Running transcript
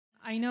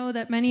I know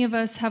that many of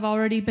us have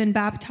already been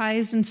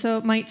baptized, and so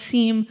it might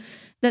seem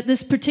that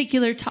this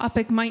particular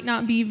topic might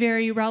not be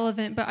very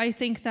relevant, but I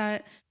think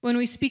that when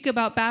we speak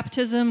about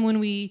baptism,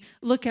 when we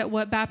look at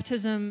what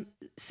baptism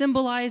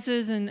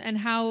symbolizes and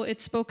how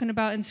it's spoken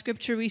about in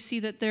Scripture, we see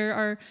that there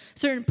are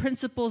certain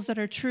principles that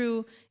are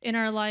true in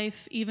our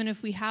life, even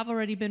if we have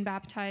already been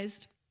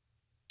baptized.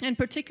 And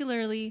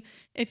particularly,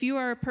 if you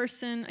are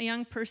a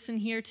young person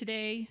here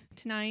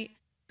tonight,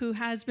 who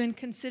has been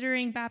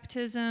considering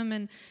baptism,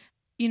 and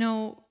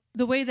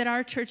the way that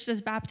our church does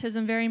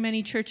baptism, very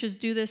many churches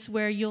do this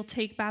where you'll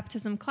take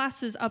baptism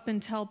classes up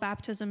until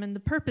baptism. And the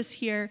purpose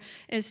here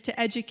is to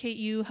educate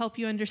you, help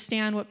you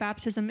understand what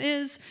baptism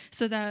is,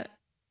 so that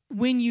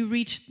when you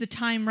reach the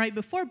time right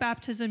before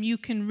baptism, you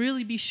can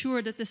really be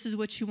sure that this is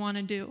what you want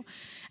to do.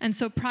 And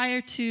so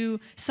prior to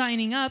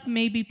signing up,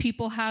 maybe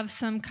people have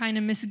some kind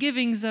of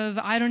misgivings of,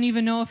 I don't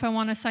even know if I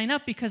want to sign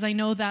up because I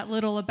know that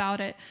little about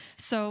it.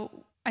 So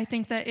I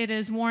think that it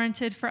is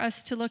warranted for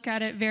us to look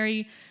at it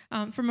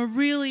from a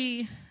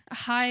really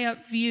high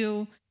up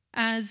view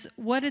as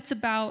what it's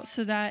about,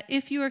 so that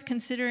if you are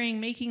considering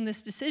making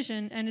this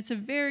decision, and it's a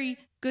very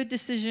good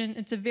decision,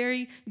 it's a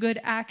very good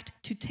act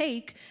to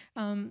take,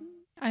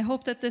 I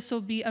hope that this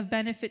will be of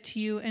benefit to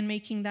you in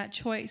making that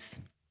choice.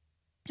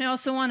 I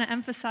also want to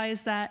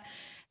emphasize that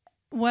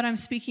what I'm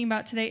speaking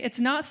about today, it's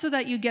not so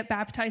that you get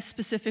baptized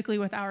specifically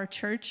with our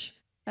church.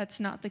 That's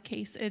not the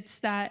case. It's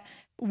that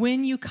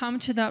when you come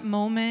to that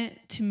moment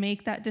to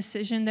make that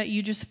decision, that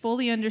you just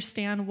fully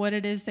understand what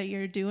it is that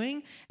you're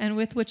doing, and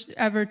with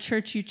whichever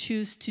church you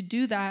choose to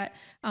do that,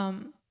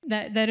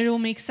 that it will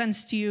make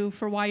sense to you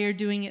for why you're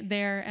doing it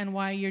there and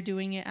why you're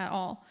doing it at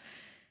all.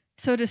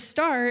 So to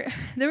start,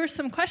 there were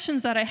some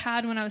questions that I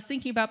had when I was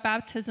thinking about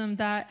baptism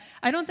that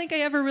I don't think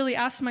I ever really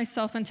asked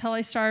myself until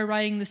I started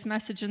writing this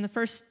message. And the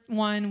first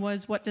one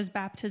was, what does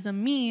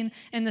baptism mean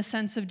in the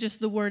sense of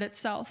just the word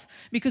itself?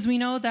 Because we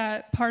know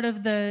that part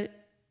of the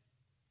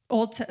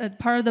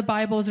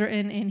Bible is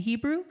written in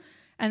Hebrew,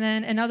 and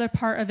then another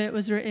part of it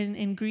was written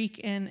in Greek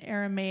and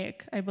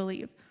Aramaic, I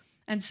believe.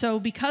 And so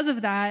because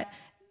of that,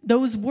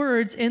 those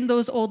words in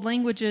those old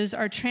languages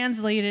are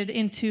translated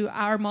into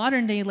our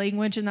modern day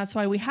language, and that's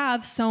why we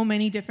have so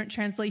many different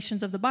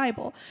translations of the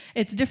Bible.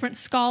 It's different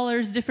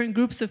scholars, different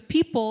groups of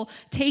people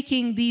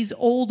taking these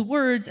old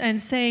words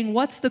and saying,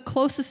 what's the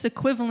closest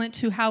equivalent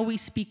to how we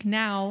speak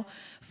now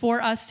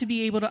for us to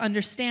be able to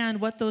understand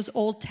what those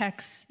old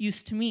texts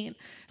used to mean.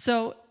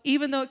 So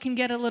even though it can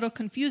get a little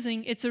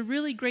confusing, it's a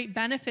really great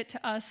benefit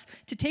to us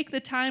to take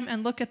the time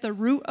and look at the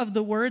root of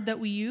the word that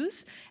we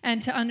use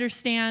and to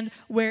understand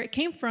where it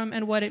came from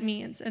and what it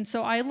means. And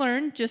so I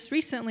learned just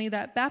recently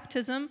that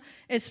baptism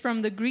is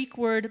from the Greek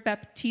word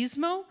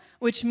baptismo,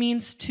 which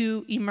means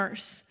to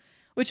immerse,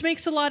 which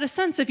makes a lot of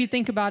sense if you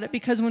think about it,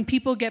 because when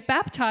people get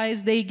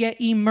baptized, they get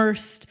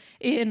immersed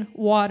in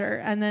water,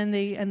 and then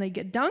they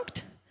get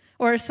dunked.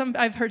 Or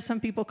I've heard some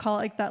people call it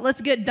like that.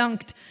 Let's get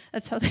dunked.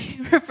 That's how they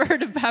refer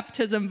to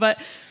baptism. But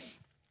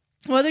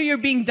whether you're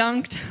being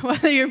dunked,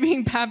 whether you're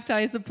being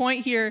baptized, the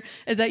point here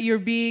is that you're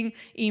being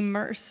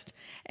immersed.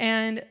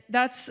 And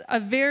that's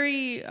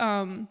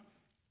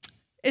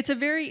it's a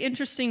very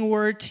interesting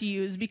word to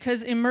use,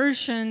 because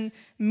immersion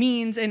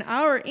means in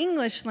our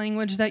English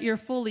language that you're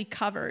fully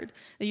covered,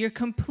 that you're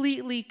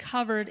completely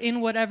covered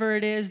in whatever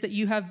it is that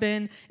you have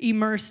been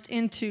immersed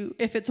into.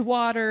 If it's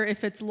water,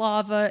 if it's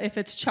lava, if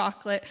it's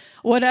chocolate,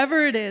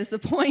 whatever it is, the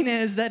point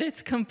is that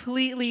it's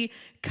completely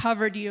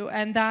covered you.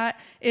 And that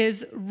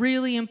is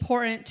really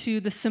important to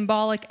the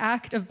symbolic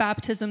act of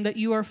baptism, that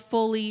you are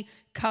fully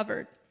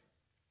covered.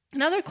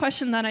 Another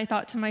question that I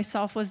thought to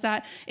myself was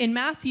that in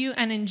Matthew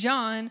and in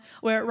John,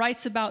 where it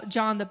writes about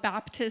John the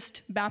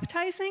Baptist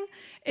baptizing,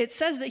 it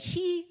says that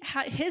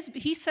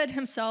he said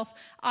himself,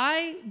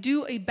 I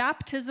do a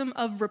baptism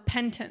of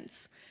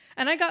repentance.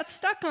 And I got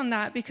stuck on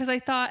that because I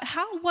thought,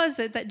 how was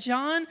it that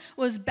John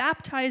was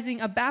baptizing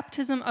a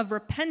baptism of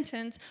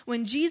repentance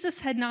when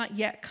Jesus had not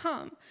yet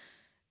come?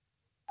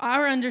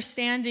 Our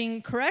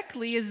understanding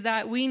correctly is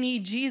that we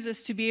need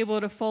Jesus to be able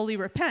to fully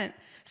repent.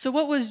 So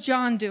what was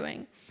John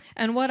doing?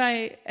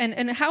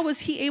 And how was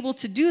he able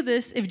to do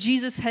this if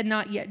Jesus had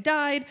not yet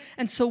died?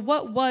 And so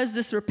what was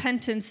this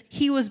repentance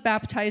he was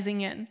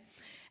baptizing in?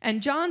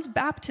 And John's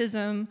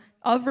baptism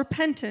of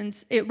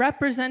repentance, it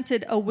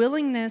represented a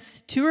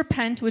willingness to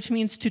repent, which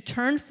means to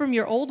turn from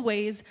your old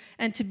ways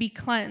and to be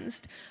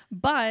cleansed.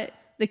 But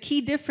the key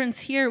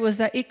difference here was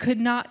that it could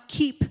not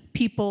keep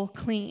people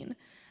clean.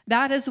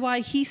 That is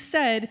why he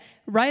said,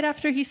 right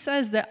after he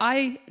says that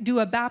I do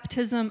a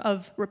baptism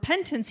of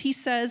repentance, he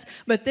says,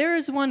 but there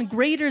is one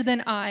greater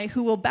than I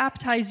who will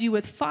baptize you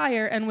with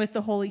fire and with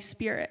the Holy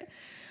Spirit.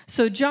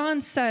 So John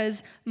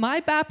says,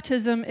 my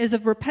baptism is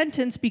of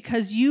repentance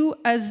because you,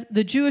 as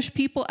the Jewish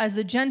people, as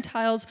the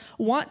Gentiles,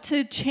 want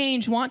to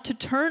change, want to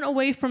turn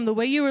away from the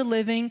way you were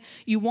living.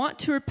 You want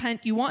to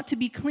repent. You want to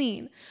be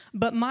clean.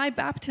 But my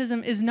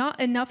baptism is not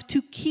enough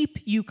to keep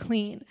you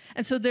clean.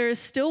 And so there is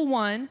still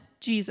one,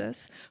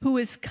 Jesus, who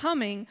is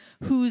coming,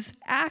 whose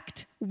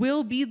act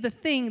will be the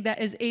thing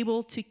that is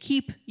able to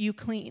keep you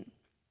clean.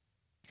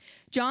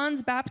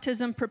 John's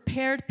baptism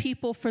prepared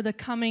people for the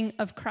coming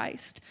of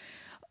Christ.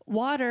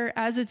 Water,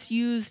 as it's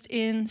used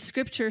in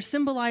Scripture,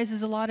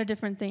 symbolizes a lot of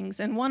different things,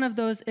 and one of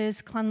those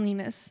is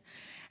cleanliness.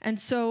 And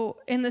so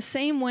in the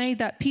same way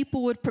that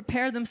people would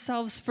prepare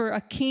themselves for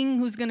a king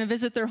who's going to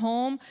visit their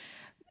home,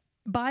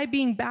 by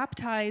being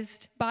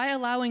baptized, by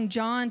allowing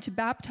John to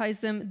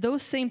baptize them,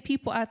 those same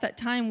people at that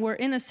time were,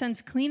 in a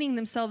sense, cleaning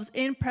themselves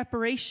in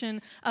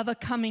preparation of a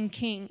coming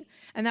king.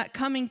 And that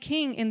coming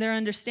king, in their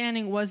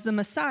understanding, was the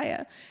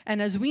Messiah. And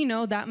as we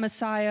know, that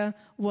Messiah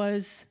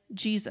was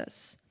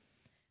Jesus.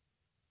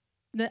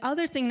 The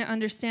other thing to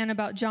understand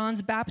about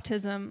John's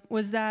baptism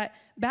was that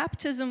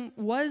baptism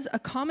was a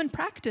common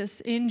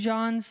practice in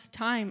John's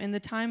time, in the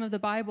time of the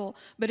Bible,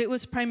 but it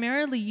was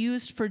primarily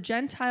used for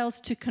Gentiles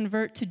to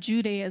convert to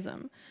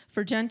Judaism,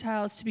 for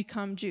Gentiles to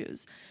become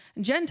Jews.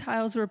 And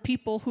Gentiles were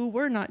people who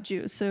were not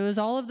Jews, so it was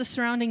all of the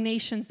surrounding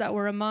nations that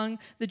were among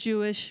the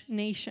Jewish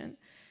nation.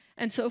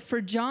 And so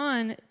for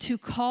John to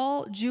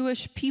call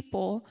Jewish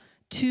people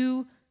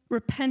to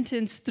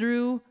repentance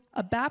through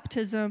a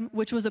baptism,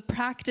 which was a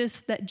practice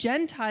that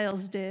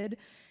Gentiles did,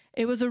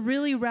 it was a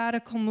really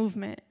radical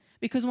movement.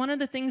 Because one of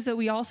the things that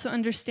we also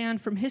understand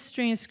from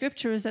history and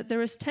Scripture is that there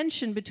was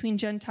tension between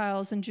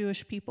Gentiles and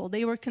Jewish people.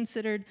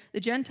 The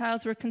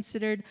Gentiles were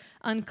considered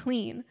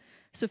unclean.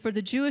 So for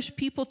the Jewish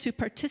people to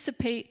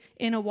participate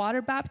in a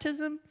water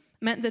baptism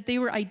meant that they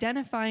were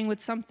identifying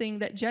with something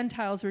that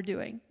Gentiles were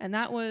doing. And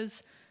that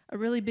was a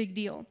really big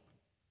deal.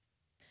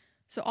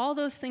 So all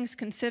those things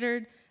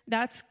considered,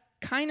 that's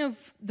kind of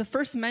the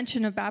first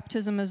mention of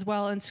baptism as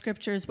well in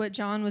Scripture is what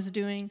John was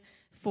doing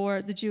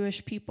for the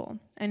Jewish people.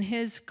 And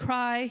his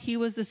cry, he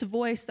was this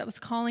voice that was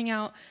calling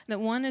out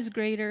that one who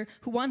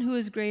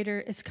is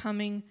greater is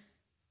coming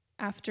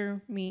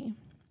after me.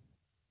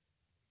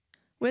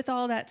 With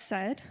all that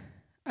said,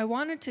 I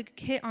wanted to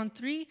hit on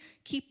 3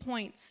 key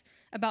points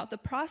about the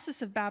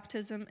process of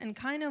baptism and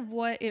kind of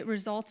what it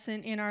results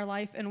in our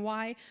life and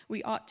why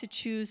we ought to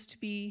choose to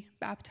be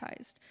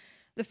baptized.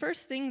 The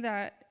first thing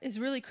that is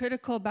really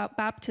critical about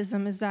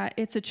baptism is that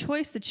it's a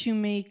choice that you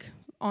make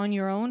on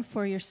your own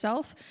for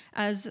yourself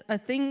as a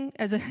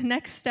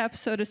next step,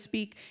 so to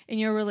speak, in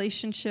your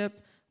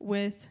relationship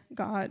with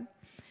God.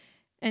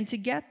 And to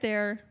get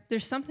there,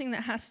 there's something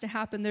that has to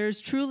happen. There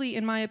is truly,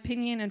 in my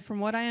opinion, and from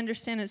what I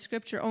understand in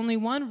Scripture, only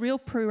one real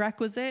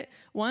prerequisite,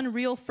 one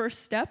real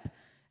first step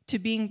to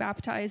being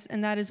baptized,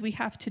 and that is we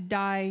have to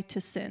die to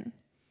sin.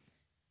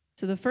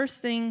 So the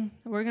first thing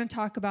we're going to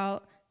talk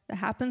about that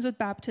happens with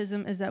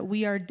baptism is that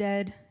we are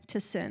dead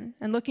to sin.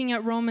 And looking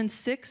at Romans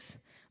 6,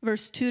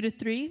 verse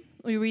 2-3,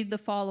 we read the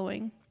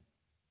following.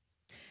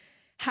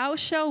 How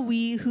shall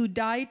we who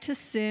died to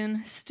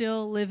sin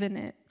still live in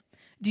it?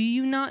 Do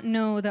you not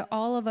know that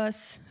all of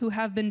us who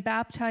have been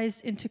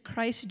baptized into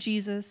Christ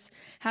Jesus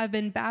have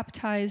been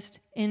baptized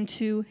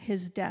into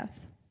his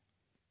death?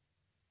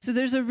 So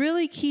there's a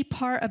really key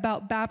part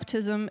about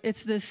baptism.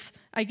 It's this,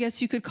 I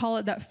guess you could call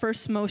it that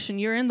first motion.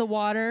 You're in the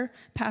water,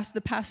 past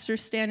the pastor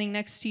standing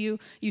next to you.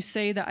 You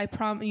say that I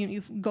promise. You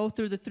go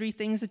through the 3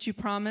 things that you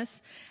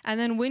promise. And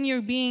then when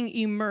you're being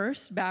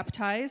immersed,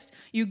 baptized,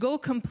 you go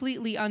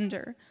completely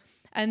under.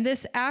 And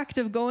this act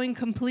of going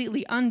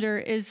completely under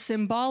is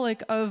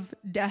symbolic of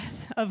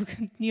death, of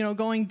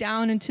going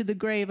down into the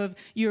grave, of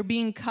you're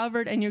being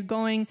covered and you're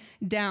going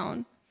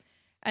down.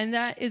 And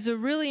that is a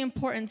really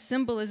important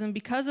symbolism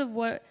because of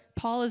what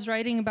Paul is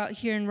writing about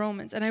here in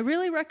Romans. And I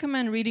really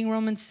recommend reading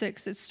Romans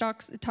 6.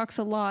 It talks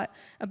a lot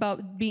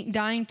about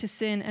dying to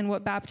sin and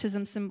what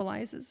baptism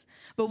symbolizes.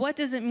 But what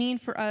does it mean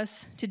for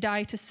us to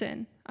die to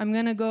sin? I'm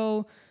going to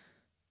go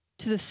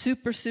to the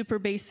super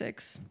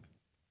basics.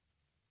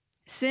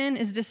 Sin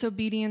is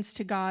disobedience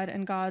to God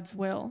and God's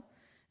will.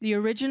 The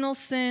original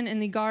sin in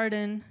the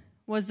garden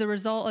was the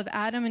result of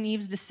Adam and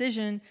Eve's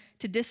decision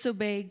to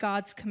disobey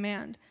God's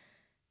command.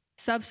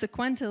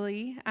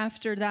 Subsequently,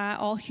 after that,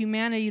 all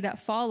humanity that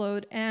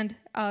followed and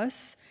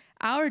us,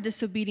 our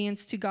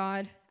disobedience to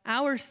God,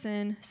 our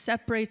sin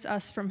separates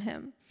us from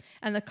him.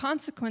 And the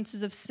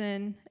consequences of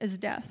sin is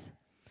death.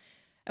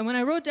 And when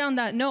I wrote down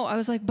that note, I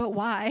was like, but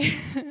why?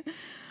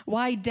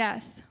 Why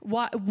death?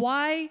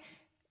 Why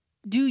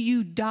do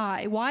you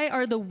die? Why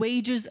are the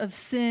wages of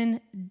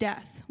sin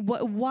death?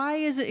 Why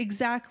is it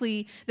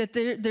exactly that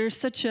there's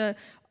such a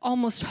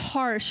almost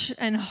harsh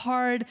and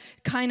hard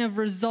kind of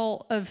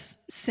result of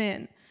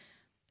sin?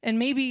 And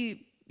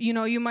maybe,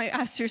 you might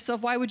ask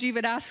yourself, why would you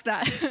even ask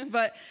that?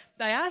 But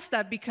I ask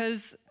that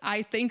because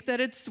I think that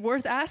it's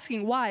worth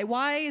asking. Why?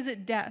 Why is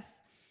it death?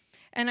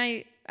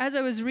 And as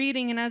I was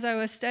reading and as I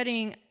was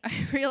studying, I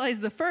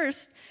realized the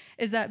first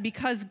is that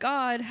because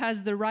God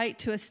has the right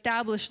to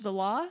establish the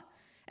law,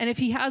 and if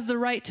he has the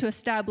right to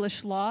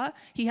establish law,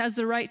 he has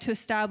the right to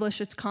establish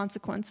its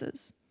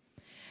consequences.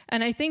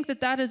 And I think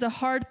that is a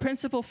hard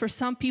principle for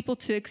some people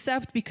to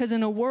accept because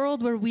in a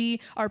world where we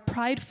are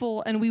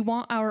prideful and we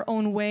want our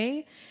own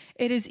way,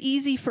 it is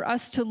easy for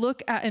us to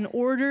look at an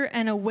order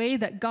and a way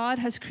that God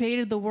has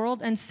created the world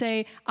and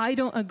say, I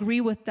don't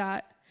agree with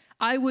that.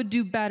 I would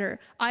do better.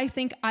 I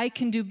think I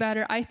can do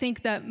better. I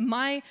think that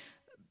my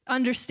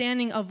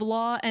understanding of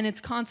law and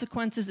its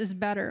consequences is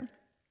better.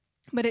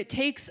 But it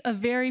takes a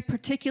very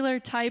particular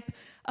type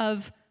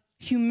of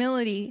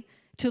humility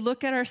to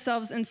look at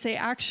ourselves and say,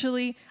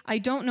 actually, I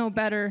don't know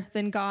better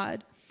than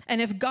God.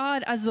 And if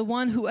God, as the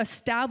one who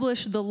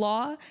established the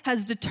law,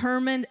 has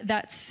determined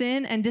that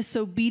sin and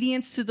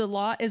disobedience to the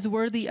law is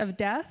worthy of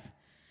death,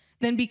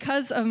 then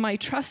because of my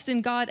trust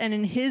in God and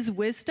in his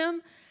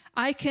wisdom,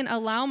 I can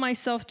allow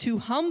myself to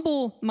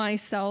humble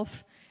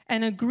myself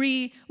and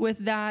agree with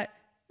that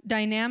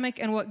dynamic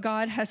and what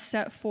God has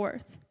set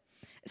forth.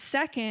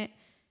 Second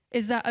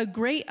is that a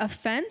great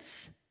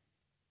offense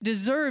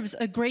deserves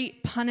a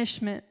great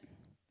punishment.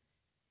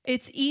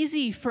 It's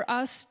easy for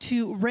us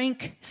to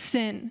rank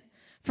sin,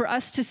 for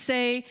us to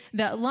say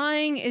that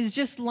lying is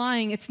just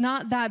lying. It's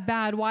not that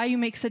bad. Why you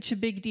make such a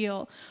big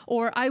deal?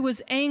 Or I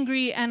was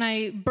angry and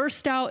I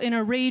burst out in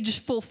a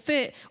rageful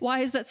fit. Why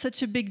is that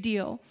such a big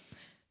deal?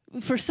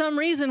 For some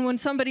reason, when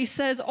somebody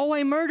says, oh,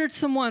 I murdered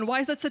someone,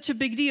 why is that such a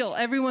big deal?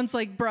 Everyone's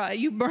like, bruh,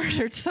 you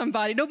murdered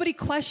somebody. Nobody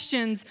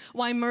questions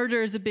why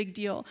murder is a big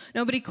deal.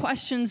 Nobody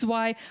questions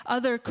why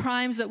other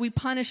crimes that we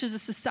punish as a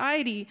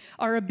society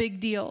are a big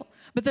deal.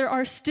 But there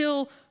are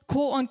still,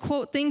 quote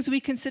unquote, things we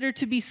consider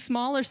to be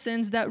smaller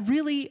sins that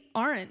really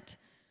aren't.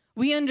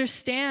 We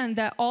understand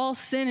that all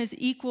sin is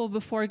equal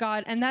before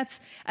God, and that's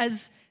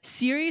as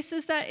serious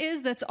as that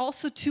is, that's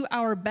also to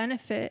our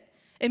benefit.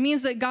 It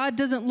means that God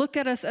doesn't look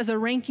at us as a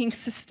ranking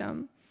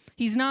system.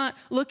 He's not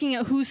looking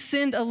at who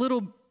sinned a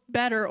little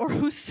better or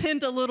who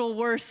sinned a little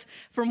worse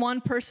from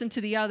one person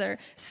to the other.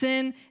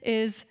 Sin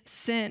is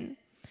sin.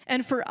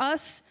 And for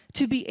us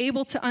to be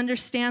able to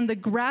understand the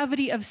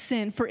gravity of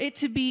sin, for it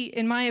to be,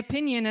 in my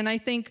opinion, and I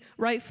think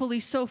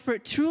rightfully so, for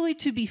it truly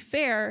to be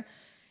fair,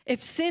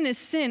 if sin is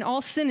sin,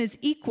 all sin is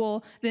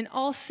equal, then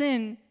all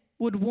sin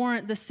would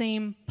warrant the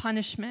same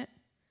punishment.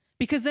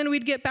 Because then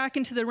we'd get back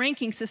into the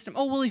ranking system.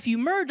 Oh, well, if you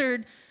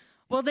murdered,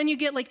 well, then you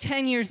get like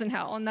 10 years in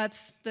hell, and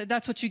that's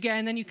what you get,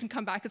 and then you can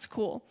come back. It's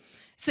cool.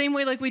 Same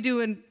way like we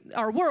do in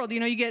our world. You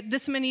know, you get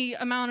this many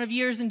amount of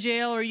years in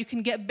jail, or you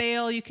can get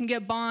bail, you can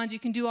get bonds, you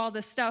can do all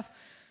this stuff.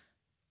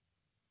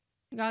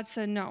 God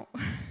said no.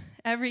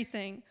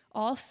 Everything,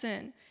 all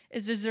sin,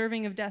 is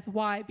deserving of death.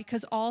 Why?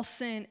 Because all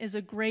sin is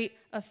a great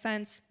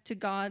offense to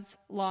God's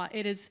law.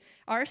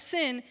 Our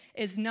sin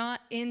is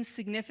not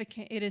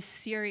insignificant. It is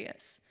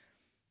serious.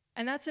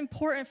 And that's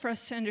important for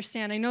us to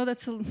understand. I know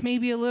that's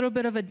maybe a little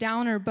bit of a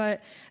downer,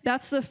 but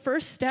that's the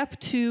first step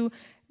to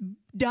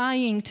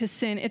dying to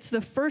sin. It's the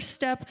first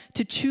step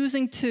to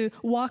choosing to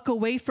walk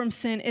away from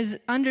sin, is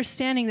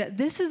understanding that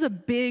this is a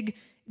big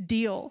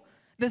deal.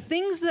 The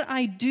things that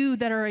I do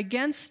that are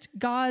against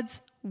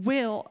God's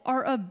will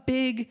are a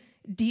big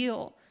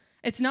deal.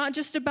 It's not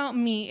just about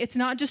me. It's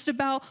not just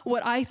about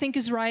what I think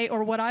is right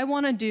or what I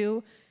want to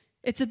do.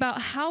 It's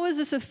about how is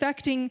this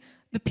affecting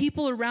the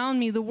people around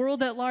me, the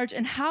world at large,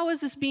 and how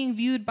is this being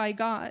viewed by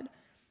God?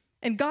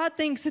 And God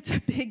thinks it's a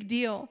big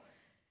deal.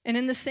 And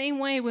in the same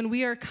way, when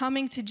we are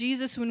coming to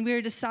Jesus, when we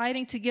are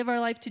deciding to give our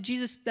life to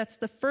Jesus, that's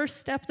the first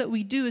step that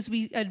we do, is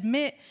we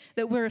admit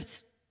that we're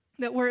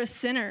a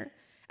sinner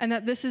and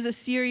that this is a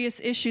serious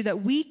issue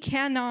that we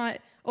cannot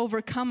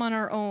overcome on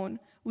our own.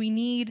 We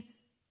need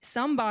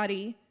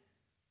somebody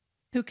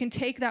who can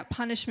take that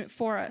punishment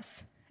for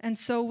us. And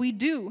so we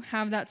do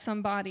have that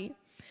somebody.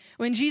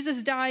 When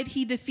Jesus died,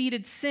 he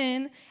defeated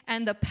sin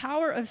and the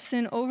power of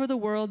sin over the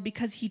world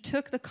because he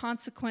took the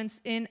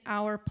consequence in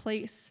our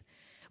place.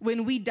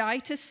 When we die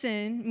to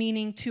sin,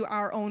 meaning to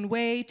our own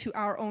way, to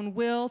our own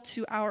will,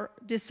 to our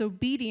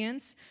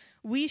disobedience,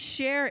 we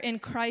share in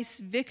Christ's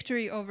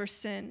victory over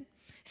sin.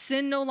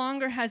 Sin no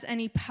longer has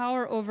any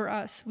power over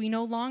us. We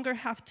no longer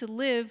have to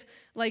live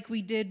like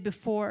we did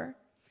before.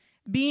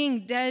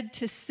 Being dead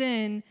to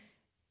sin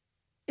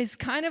is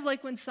kind of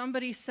like when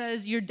somebody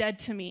says, you're dead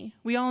to me.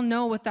 We all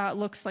know what that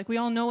looks like. We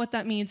all know what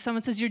that means.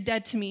 Someone says, you're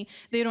dead to me.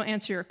 They don't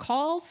answer your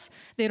calls.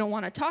 They don't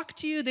want to talk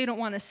to you. They don't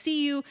want to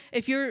see you.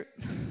 If you're,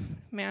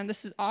 man,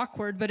 this is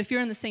awkward, but if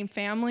you're in the same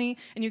family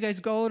and you guys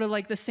go to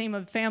like the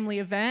same family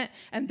event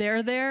and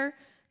they're there,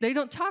 they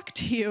don't talk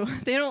to you.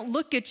 They don't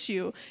look at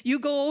you. You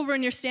go over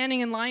and you're standing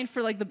in line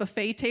for like the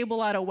buffet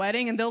table at a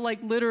wedding, and they'll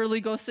like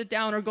literally go sit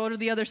down or go to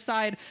the other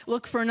side,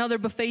 look for another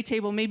buffet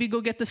table, maybe go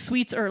get the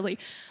sweets early.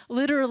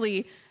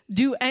 Literally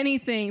do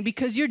anything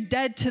because you're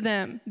dead to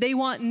them. They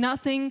want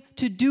nothing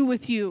to do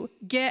with you.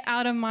 Get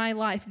out of my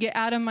life. Get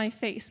out of my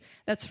face.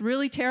 That's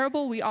really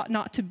terrible. We ought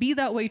not to be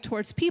that way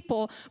towards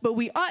people, but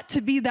we ought to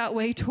be that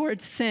way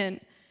towards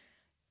sin.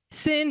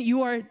 Sin,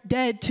 you are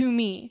dead to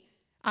me.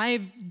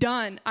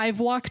 I've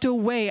walked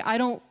away. I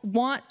don't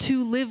want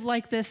to live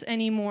like this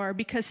anymore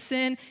because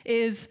sin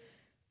is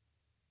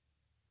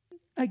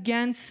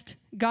against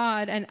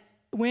God. And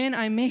when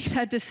I make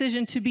that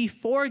decision to be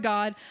for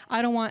God,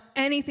 I don't want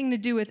anything to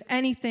do with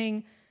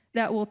anything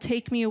that will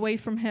take me away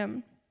from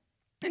him.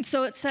 And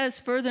so it says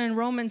further in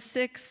Romans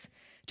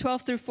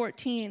 6:12 through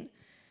 14,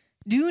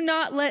 do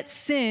not let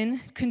sin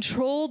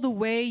control the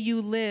way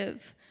you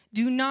live.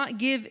 Do not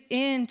give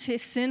in to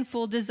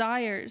sinful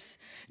desires.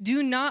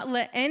 Do not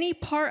let any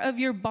part of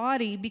your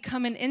body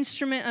become an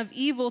instrument of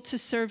evil to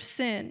serve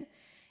sin.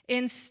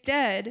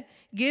 Instead,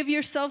 give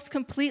yourselves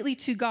completely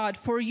to God,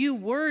 for you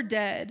were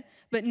dead,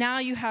 but now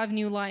you have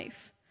new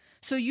life.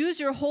 So use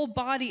your whole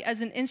body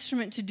as an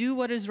instrument to do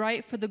what is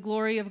right for the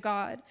glory of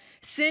God.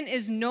 Sin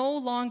is no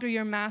longer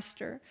your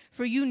master,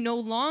 for you no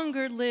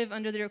longer live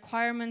under the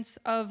requirements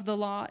of the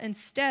law.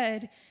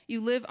 Instead,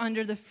 you live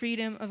under the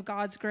freedom of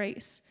God's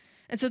grace.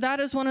 And so that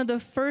is one of the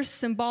first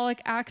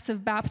symbolic acts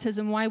of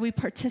baptism. Why we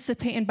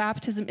participate in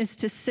baptism is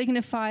to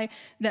signify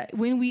that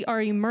when we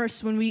are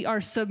immersed, when we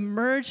are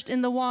submerged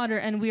in the water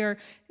and we are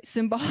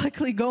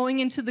symbolically going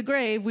into the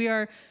grave, we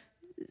are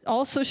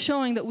also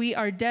showing that we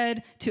are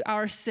dead to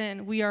our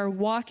sin. We are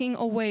walking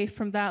away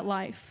from that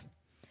life.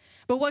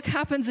 But what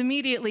happens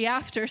immediately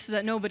after, so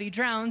that nobody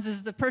drowns,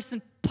 is the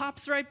person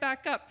pops right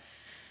back up.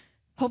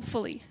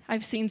 Hopefully.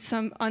 I've seen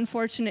some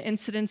unfortunate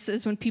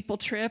incidences when people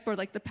trip, or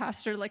like the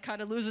pastor like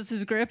kind of loses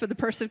his grip and the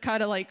person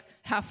kind of like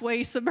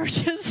halfway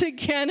submerges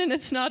again and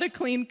it's not a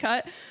clean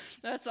cut.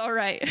 That's all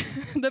right.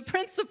 The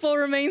principle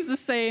remains the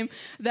same,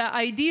 that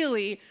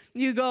ideally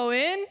you go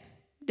in,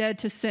 dead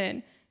to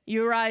sin.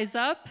 You rise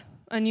up,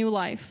 a new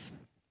life.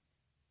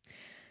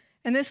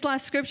 In this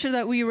last scripture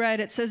that we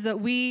read, it says that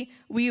we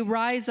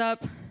rise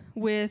up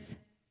with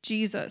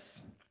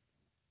Jesus.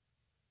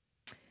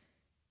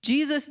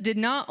 Jesus did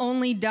not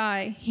only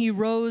die, he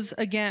rose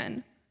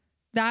again.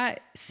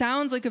 That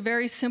sounds like a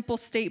very simple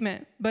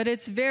statement, but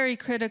it's very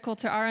critical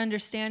to our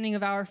understanding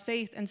of our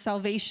faith and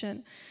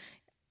salvation.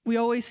 We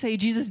always say,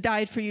 Jesus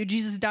died for you,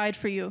 Jesus died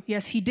for you.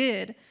 Yes, he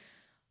did.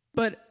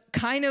 But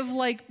kind of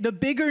like the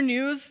bigger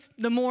news,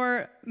 the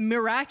more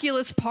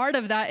miraculous part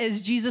of that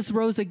is Jesus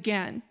rose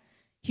again.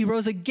 He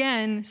rose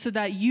again so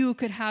that you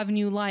could have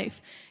new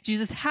life.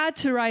 Jesus had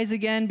to rise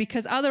again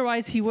because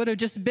otherwise he would have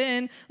just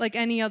been like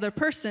any other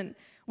person.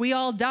 We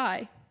all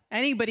die.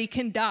 Anybody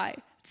can die.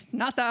 It's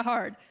not that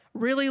hard.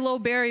 Really low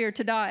barrier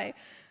to die.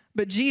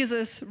 But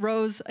Jesus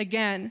rose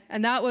again,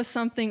 and that was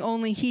something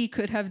only he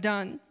could have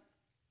done.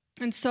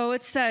 And so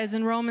it says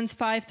in Romans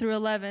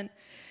 5-11,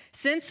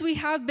 since we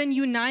have been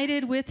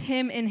united with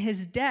him in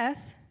his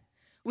death,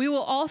 we will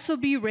also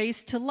be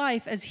raised to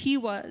life as he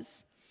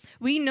was.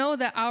 We know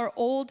that our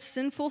old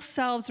sinful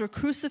selves were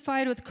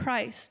crucified with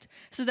Christ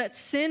so that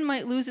sin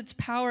might lose its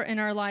power in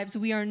our lives.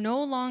 We are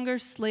no longer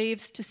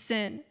slaves to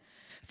sin.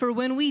 For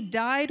when we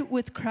died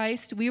with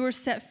Christ, we were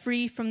set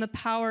free from the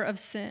power of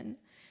sin.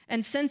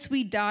 And since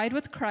we died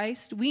with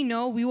Christ, we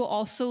know we will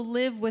also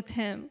live with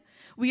him.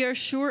 We are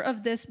sure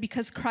of this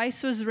because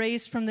Christ was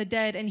raised from the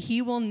dead and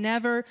he will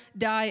never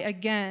die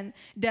again.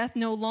 Death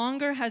no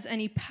longer has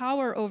any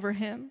power over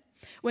him.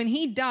 When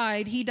he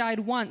died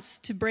once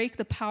to break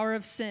the power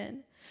of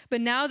sin.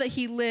 But now that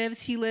he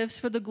lives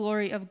for the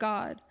glory of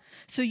God.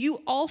 So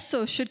you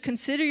also should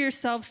consider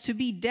yourselves to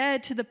be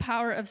dead to the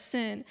power of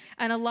sin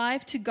and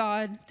alive to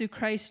God through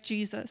Christ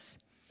Jesus.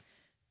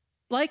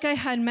 Like I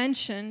had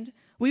mentioned,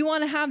 we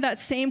want to have that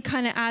same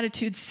kind of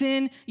attitude.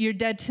 Sin, you're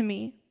dead to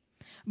me.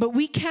 But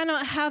we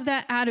cannot have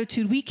that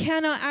attitude. We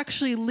cannot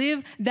actually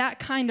live that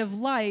kind of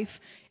life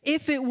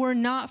if it were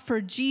not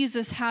for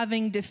Jesus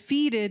having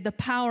defeated the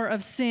power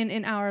of sin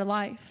in our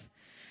life.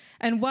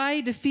 And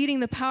why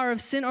defeating the power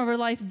of sin over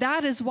life?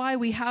 That is why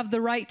we have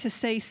the right to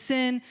say,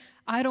 sin,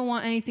 I don't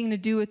want anything to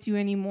do with you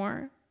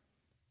anymore.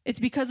 It's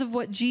because of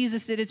what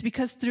Jesus did. It's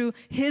because through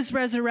his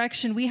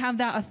resurrection, we have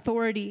that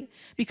authority.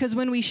 Because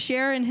when we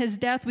share in his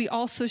death, we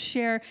also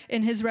share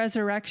in his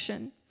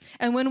resurrection.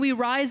 And when we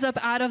rise up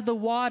out of the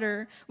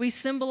water, we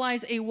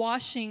symbolize a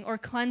washing or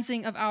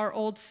cleansing of our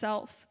old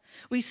self.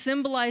 We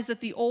symbolize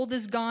that the old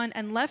is gone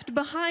and left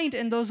behind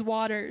in those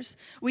waters.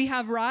 We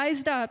have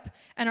rised up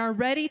and are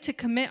ready to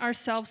commit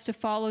ourselves to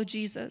follow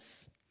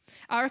Jesus.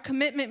 Our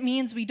commitment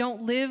means we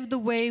don't live the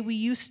way we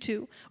used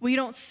to. We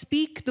don't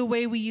speak the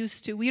way we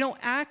used to. We don't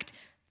act,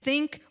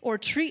 think, or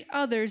treat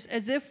others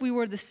as if we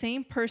were the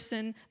same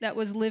person that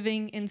was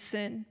living in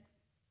sin.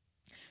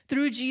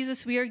 Through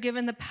Jesus, we are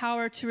given the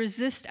power to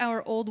resist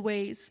our old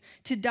ways,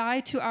 to die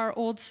to our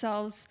old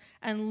selves,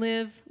 and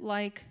live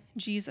like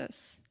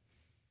Jesus.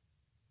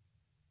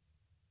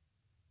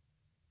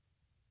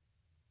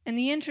 And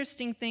the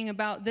interesting thing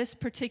about this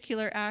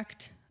particular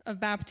act of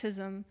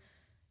baptism,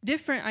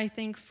 different, I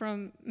think,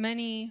 from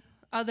many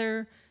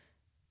other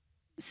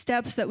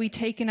steps that we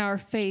take in our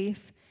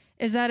faith,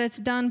 is that it's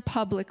done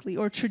publicly,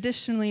 or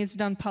traditionally it's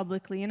done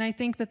publicly. And I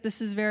think that this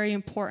is very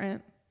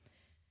important.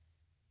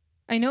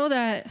 I know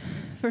that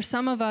for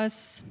some of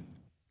us,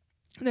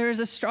 there is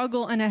a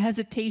struggle and a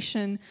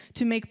hesitation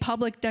to make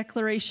public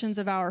declarations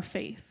of our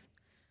faith.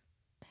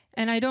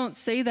 And I don't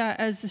say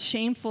that as a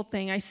shameful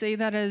thing. I say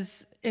that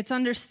as it's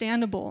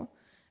understandable,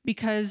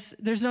 because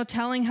there's no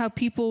telling how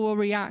people will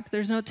react.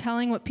 There's no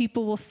telling what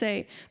people will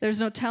say. There's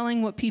no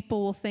telling what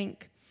people will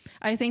think.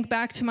 I think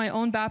back to my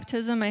own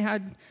baptism. I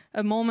had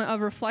a moment of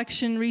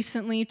reflection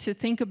recently to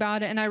think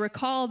about it, and I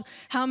recalled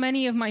how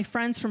many of my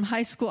friends from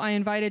high school I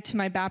invited to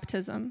my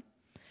baptism.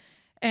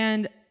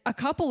 And a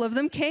couple of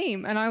them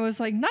came, and I was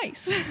like,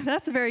 nice,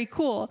 that's very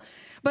cool.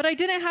 But I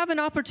didn't have an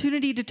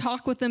opportunity to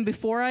talk with them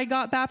before I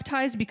got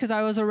baptized because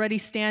I was already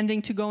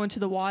standing to go into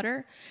the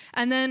water.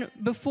 And then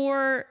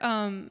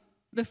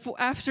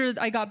after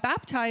I got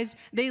baptized,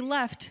 they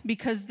left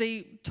because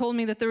they told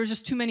me that there was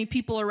just too many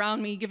people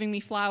around me giving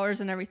me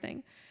flowers and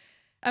everything.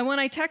 And when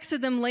I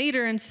texted them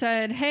later and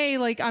said, hey,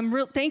 like,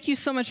 thank you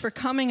so much for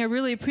coming. I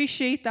really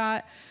appreciate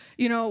that.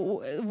 You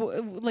know,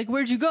 like,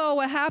 where'd you go?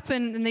 What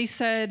happened? And they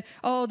said,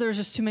 oh, there's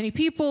just too many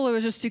people. It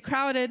was just too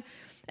crowded.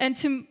 And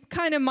to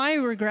kind of my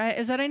regret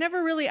is that I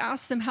never really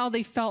asked them how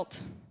they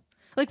felt.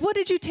 Like, what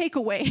did you take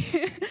away?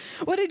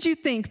 What did you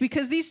think?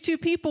 Because these two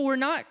people were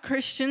not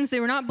Christians. They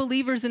were not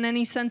believers in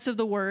any sense of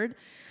the word.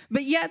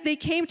 But yet they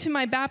came to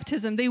my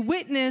baptism. They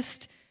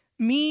witnessed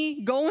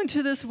me go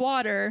into this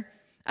water.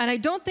 And I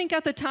don't think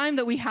at the time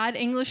that we had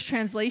English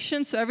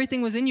translation, so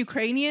everything was in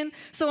Ukrainian.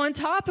 So on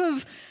top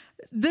of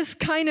this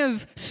kind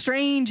of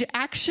strange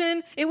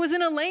action, it was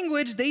in a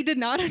language they did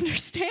not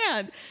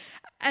understand.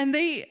 And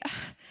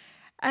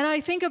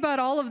I think about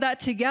all of that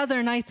together,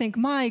 and I think,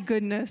 my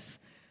goodness.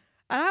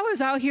 And I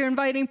was out here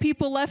inviting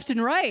people left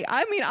and right.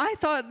 I mean, I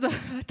thought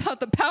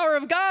the power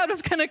of God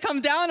was going to come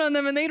down on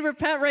them, and they'd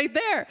repent right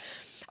there.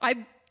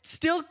 I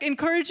still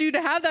encourage you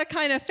to have that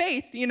kind of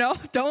faith, you know.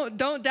 Don't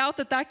doubt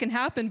that can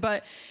happen.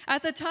 But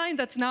at the time,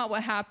 that's not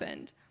what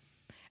happened.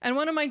 And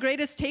one of my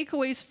greatest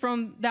takeaways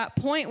from that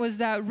point was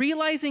that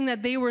realizing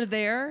that they were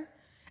there,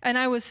 and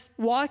I was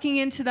walking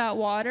into that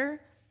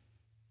water,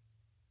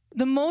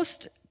 the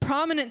most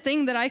prominent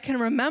thing that I can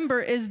remember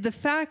is the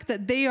fact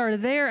that they are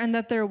there and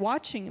that they're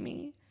watching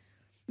me.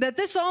 That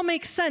this all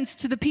makes sense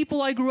to the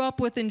people I grew up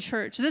with in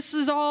church. This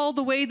is all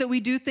the way that we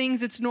do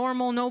things. It's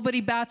normal.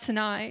 Nobody bats an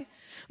eye.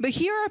 But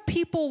here are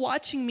people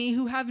watching me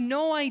who have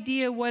no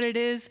idea what it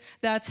is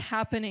that's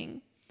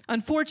happening.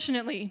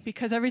 Unfortunately,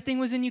 because everything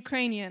was in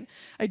Ukrainian.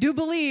 I do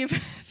believe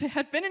if it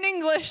had been in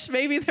English,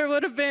 maybe there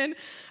would have been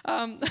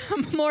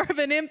more of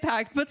an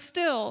impact. But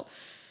still,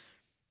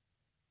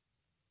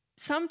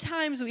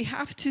 sometimes we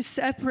have to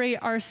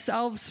separate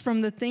ourselves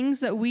from the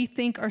things that we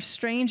think are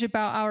strange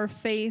about our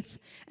faith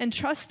and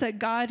trust that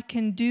God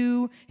can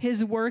do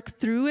his work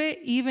through it,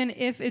 even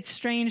if it's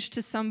strange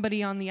to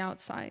somebody on the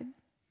outside.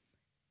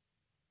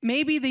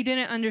 Maybe they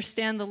didn't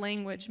understand the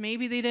language.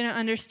 Maybe they didn't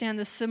understand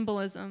the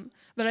symbolism.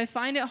 But I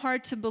find it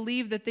hard to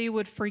believe that they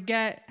would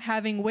forget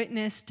having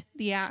witnessed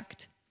the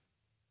act.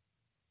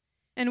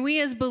 And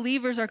we as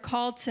believers are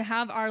called to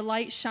have our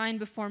light shine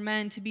before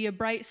men, to be a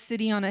bright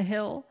city on a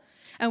hill.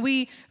 And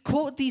we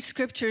quote these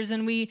scriptures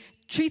and we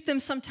treat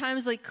them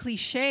sometimes like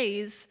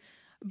cliches,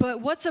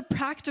 but what's a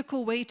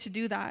practical way to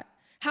do that?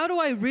 How do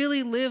I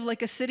really live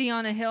like a city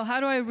on a hill?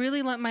 How do I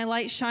really let my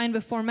light shine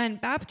before men?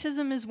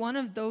 Baptism is one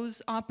of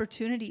those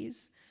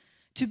opportunities.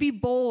 To be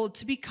bold,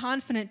 to be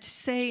confident, to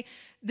say,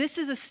 this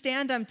is a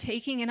stand I'm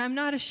taking and I'm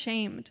not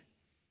ashamed.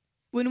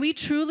 When we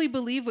truly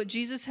believe what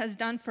Jesus has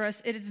done for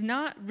us, it is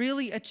not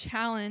really a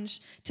challenge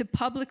to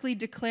publicly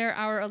declare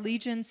our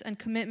allegiance and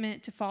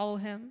commitment to follow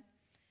him.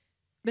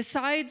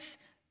 Besides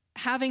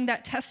having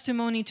that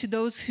testimony to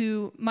those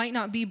who might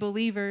not be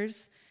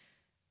believers,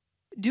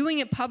 doing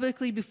it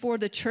publicly before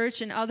the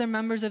church and other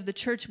members of the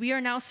church, we are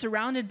now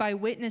surrounded by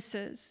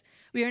witnesses.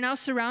 We are now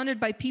surrounded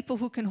by people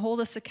who can hold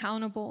us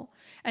accountable.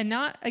 And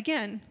not,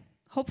 again,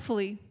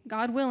 hopefully,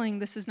 God willing,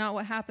 this is not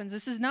what happens.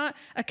 This is not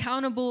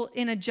accountable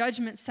in a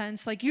judgment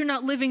sense, like you're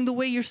not living the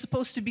way you're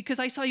supposed to because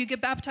I saw you get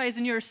baptized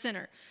and you're a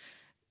sinner.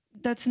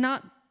 That's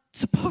not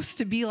supposed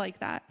to be like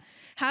that.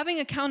 Having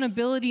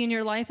accountability in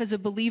your life as a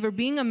believer,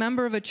 being a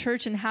member of a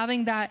church and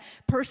having that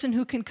person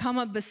who can come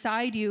up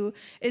beside you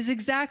is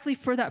exactly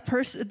for that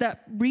person,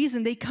 that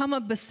reason. They come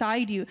up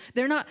beside you.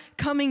 They're not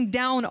coming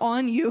down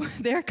on you.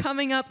 They're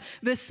coming up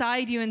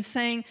beside you and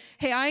saying,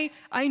 hey,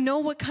 I know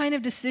what kind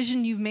of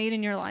decision you've made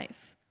in your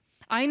life.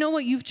 I know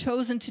what you've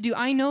chosen to do.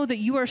 I know that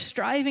you are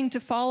striving to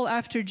follow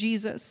after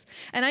Jesus.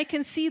 And I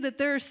can see that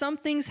there are some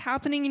things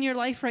happening in your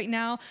life right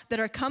now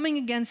that are coming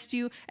against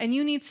you, and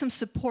you need some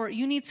support.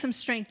 You need some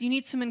strength. You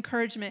need some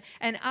encouragement.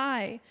 And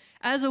I,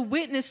 as a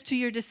witness to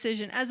your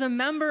decision, as a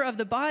member of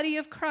the body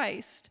of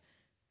Christ,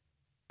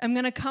 am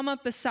going to come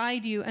up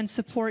beside you and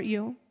support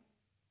you.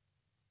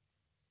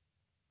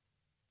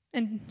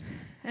 And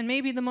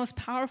maybe the most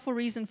powerful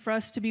reason for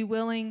us to be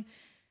willing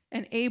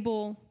and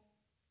able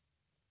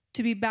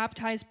to be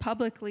baptized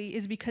publicly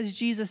is because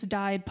Jesus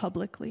died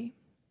publicly.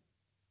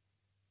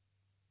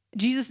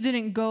 Jesus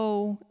didn't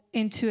go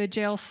into a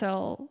jail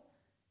cell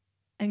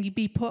and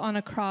be put on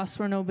a cross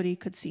where nobody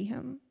could see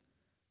him.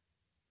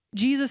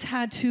 Jesus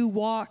had to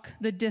walk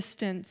the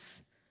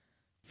distance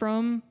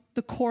from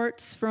the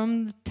courts,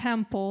 from the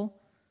temple,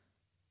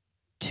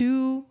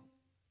 to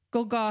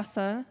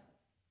Golgotha,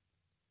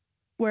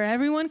 where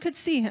everyone could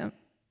see him,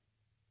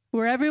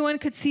 where everyone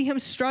could see him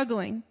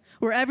struggling,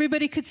 where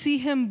everybody could see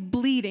him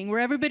bleeding, where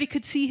everybody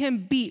could see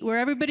him beat, where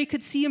everybody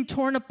could see him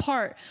torn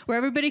apart, where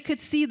everybody could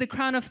see the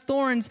crown of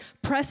thorns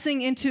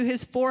pressing into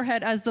his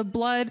forehead as the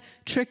blood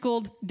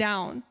trickled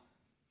down.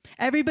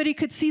 Everybody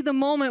could see the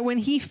moment when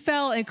he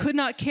fell and could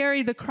not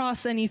carry the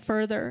cross any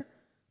further.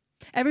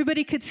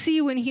 Everybody could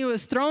see when he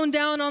was thrown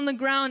down on the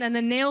ground and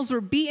the nails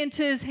were beat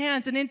into his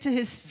hands and into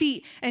his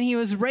feet, and he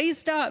was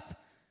raised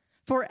up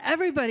for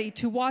everybody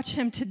to watch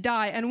him to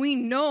die. And we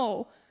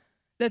know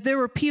that there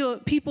were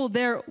people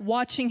there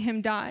watching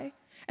him die.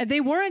 And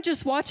they weren't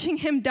just watching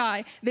him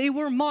die, they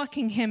were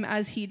mocking him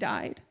as he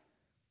died.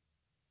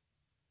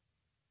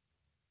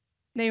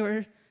 They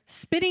were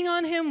spitting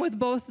on him with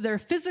both their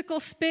physical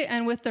spit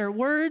and with their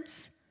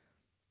words.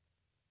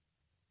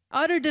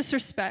 Utter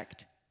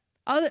disrespect,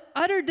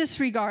 utter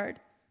disregard,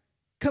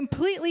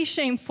 completely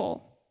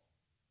shameful.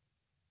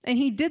 And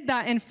he did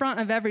that in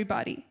front of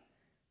everybody.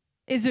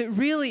 Is it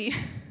really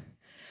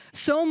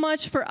so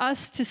much for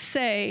us to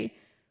say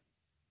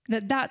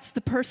that that's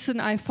the person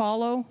I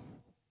follow?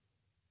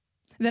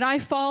 That I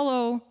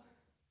follow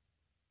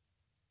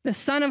the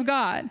Son of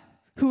God,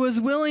 who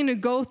was willing to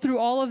go through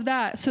all of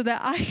that so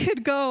that I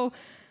could go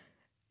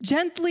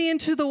gently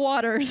into the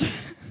waters,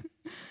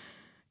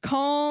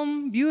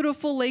 calm,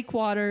 beautiful lake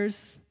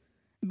waters,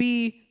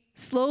 be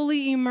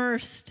slowly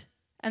immersed,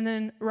 and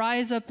then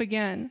rise up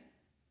again.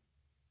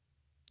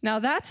 Now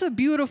that's a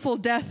beautiful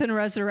death and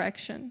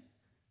resurrection.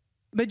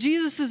 But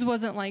Jesus's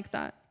wasn't like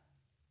that.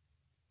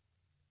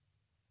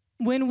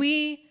 When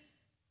we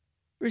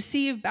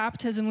receive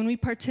baptism, when we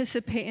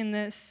participate in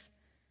this,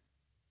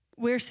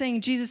 we're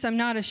saying, Jesus, I'm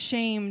not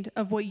ashamed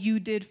of what you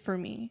did for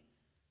me.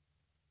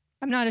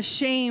 I'm not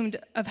ashamed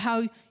of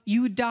how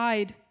you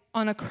died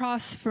on a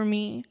cross for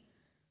me.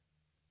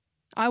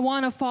 I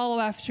want to follow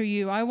after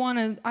you. I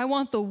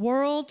want the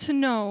world to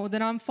know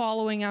that I'm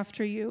following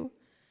after you.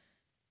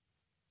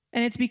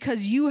 And it's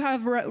because you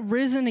have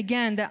risen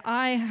again that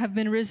I have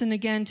been risen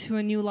again to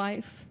a new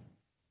life.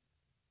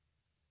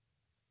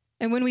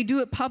 And when we do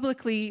it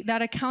publicly,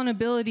 that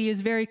accountability is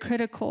very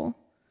critical.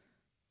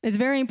 It's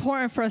very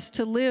important for us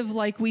to live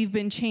like we've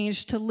been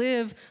changed, to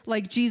live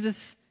like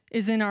Jesus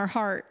is in our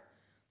heart,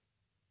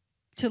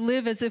 to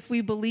live as if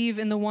we believe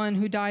in the one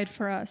who died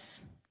for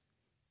us.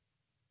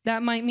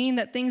 That might mean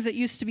that things that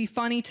used to be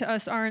funny to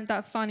us aren't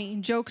that funny.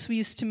 Jokes we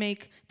used to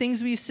make,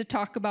 things we used to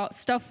talk about,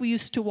 stuff we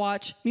used to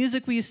watch,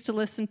 music we used to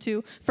listen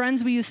to,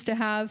 friends we used to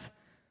have.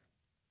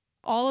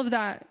 All of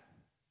that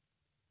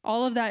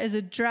is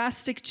a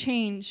drastic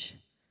change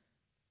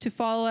to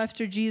follow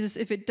after Jesus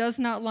if it does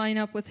not line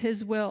up with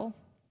his will.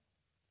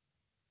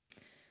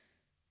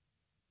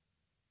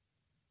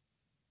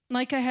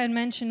 Like I had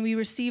mentioned, we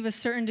receive a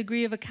certain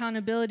degree of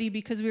accountability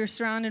because we are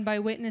surrounded by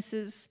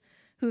witnesses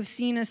who have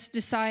seen us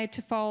decide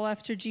to follow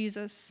after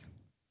Jesus.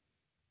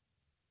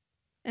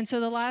 And so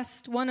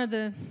one of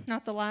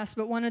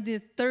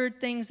the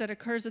third things that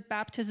occurs with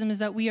baptism is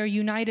that we are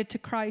united to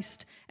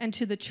Christ and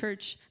to the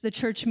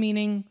church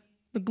meaning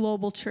the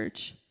global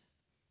church.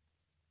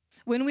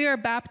 When we are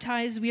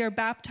baptized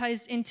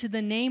into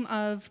the name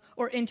of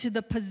or into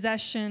the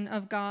possession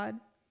of God.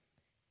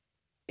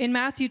 In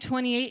Matthew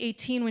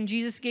 28:18, when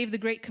Jesus gave the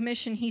Great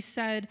Commission, he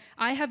said,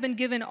 I have been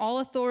given all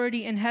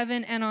authority in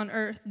heaven and on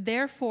earth.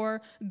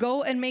 Therefore,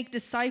 go and make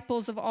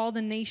disciples of all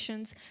the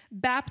nations,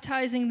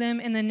 baptizing them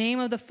in the name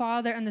of the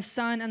Father and the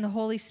Son and the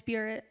Holy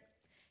Spirit.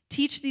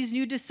 Teach these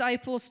new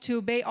disciples to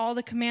obey all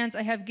the commands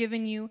I have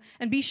given you,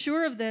 and be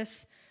sure of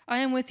this, I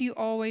am with you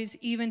always,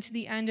 even to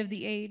the end of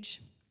the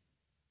age.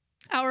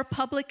 Our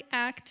public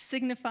act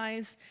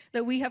signifies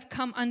that we have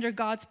come under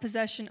God's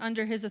possession,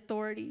 under his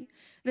authority.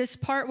 This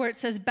part where it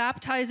says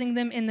baptizing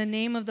them in the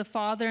name of the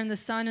Father and the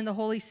Son and the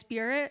Holy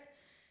Spirit,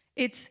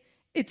 its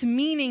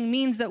meaning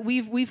means that we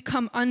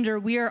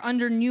are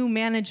under new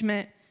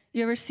management.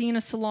 You ever seen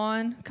a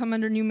salon come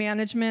under new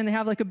management? They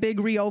have like a big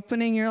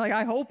reopening. You're like,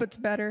 I hope it's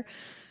better.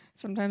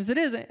 Sometimes it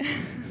isn't.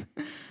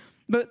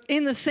 But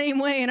in the same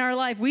way in our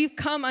life, we've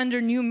come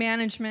under new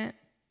management.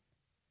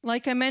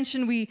 Like I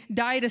mentioned, we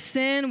die to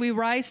sin, we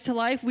rise to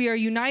life, we are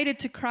united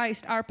to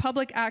Christ. Our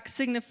public act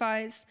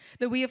signifies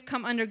that we have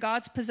come under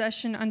God's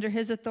possession, under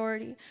his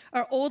authority.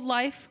 Our old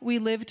life, we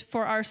lived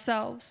for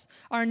ourselves.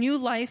 Our new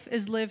life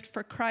is lived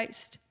for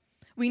Christ.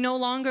 We no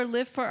longer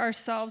live for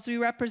ourselves. We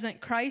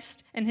represent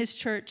Christ and his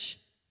church,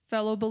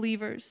 fellow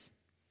believers.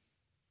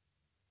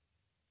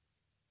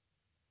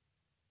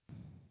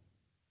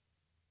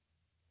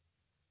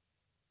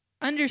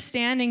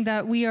 Understanding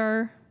that we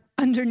are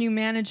under new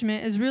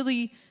management is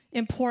really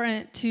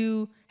important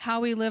to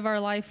how we live our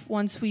life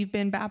once we've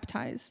been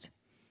baptized.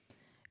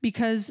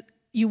 Because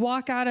you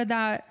walk out of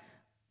that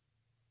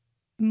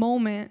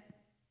moment,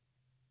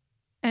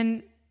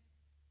 and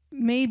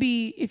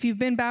maybe if you've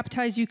been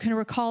baptized, you can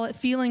recall it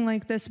feeling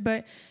like this,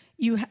 but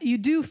you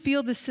do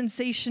feel the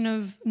sensation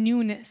of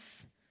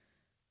newness,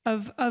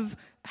 of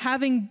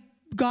having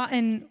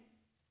gotten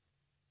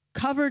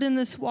covered in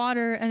this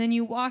water, and then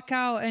you walk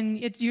out and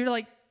you're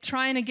like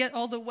trying to get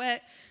all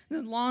the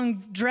long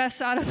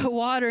dress out of the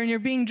water, and you're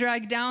being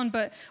dragged down,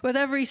 but with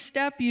every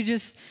step you're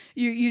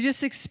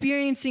just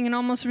experiencing and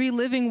almost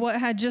reliving what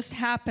had just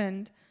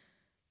happened.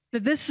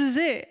 That this is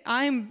it.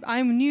 I'm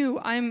new.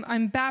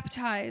 I'm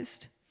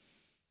baptized.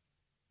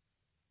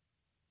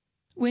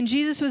 When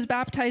Jesus was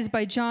baptized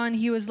by John,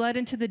 he was led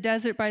into the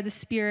desert by the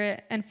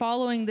Spirit, and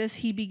following this,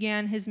 he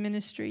began his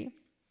ministry.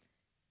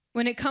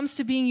 When it comes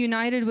to being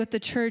united with the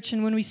church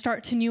and when we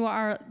start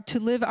to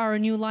live our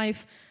new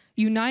life,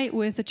 unite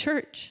with the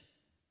church.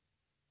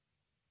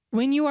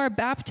 When you are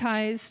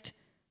baptized,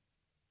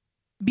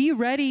 be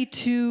ready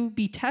to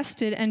be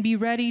tested and be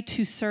ready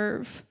to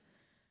serve.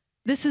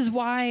 This is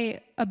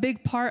why a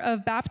big part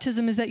of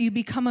baptism is that you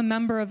become a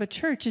member of a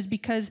church, is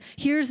because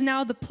here's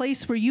now the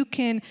place where you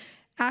can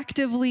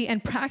actively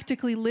and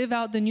practically live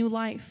out the new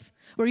life,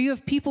 where you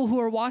have people who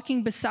are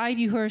walking beside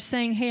you who are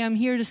saying, hey, I'm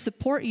here to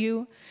support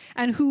you,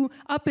 and who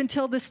up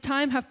until this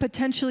time have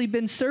potentially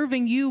been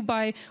serving you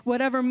by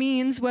whatever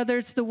means, whether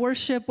it's the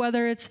worship,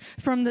 whether it's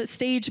from the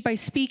stage by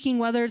speaking,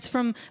 whether it's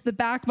from the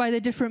back by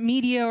the different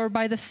media or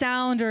by the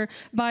sound or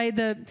by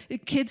the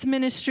kids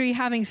ministry,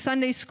 having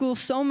Sunday school,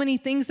 so many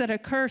things that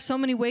occur, so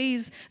many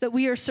ways that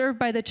we are served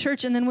by the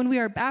church. And then when we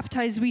are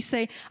baptized, we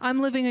say,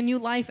 I'm living a new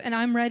life and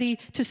I'm ready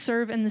to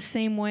serve in the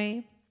same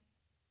way.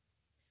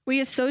 We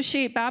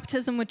associate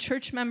baptism with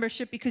church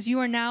membership because you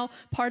are now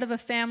part of a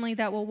family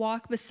that will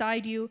walk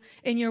beside you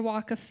in your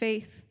walk of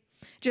faith.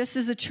 Just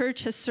as the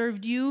church has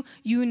served you,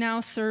 you now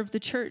serve the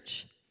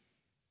church.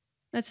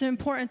 That's an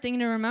important thing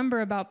to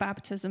remember about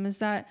baptism, is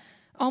that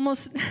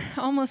almost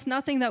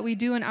nothing that we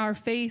do in our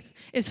faith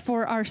is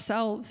for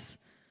ourselves.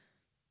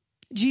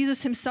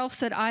 Jesus himself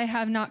said, I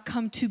have not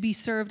come to be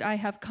served, I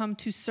have come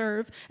to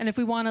serve. And if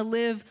we want to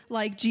live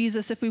like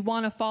Jesus, if we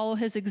want to follow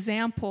his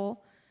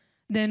example,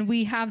 then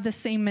we have the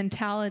same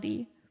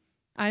mentality.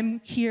 I'm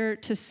here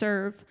to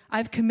serve.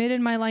 I've committed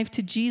my life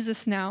to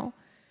Jesus now.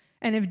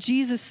 And if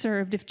Jesus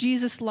served, if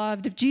Jesus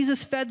loved, if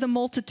Jesus fed the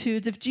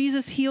multitudes, if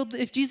Jesus healed,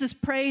 if Jesus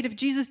prayed, if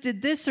Jesus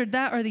did this or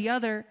that or the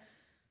other,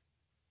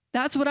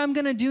 that's what I'm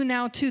going to do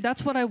now too.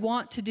 That's what I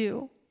want to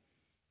do.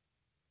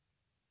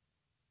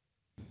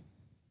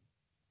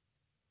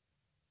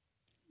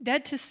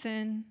 Dead to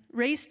sin,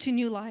 raised to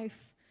new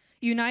life,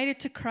 united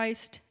to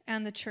Christ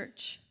and the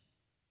church.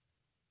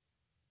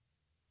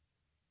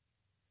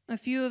 A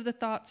few of the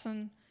thoughts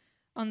on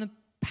the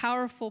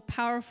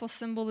powerful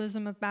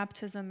symbolism of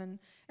baptism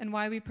and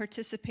why we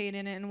participate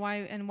in it and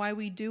why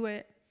we do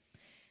it.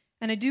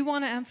 And I do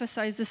want to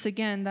emphasize this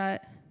again,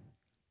 that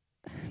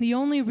the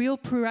only real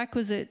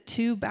prerequisite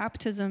to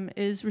baptism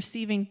is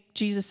receiving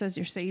Jesus as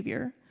your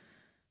Savior.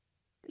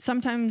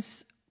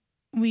 Sometimes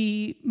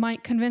we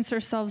might convince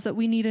ourselves that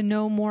we need to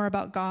know more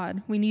about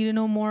God. We need to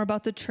know more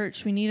about the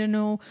church. We need to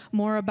know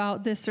more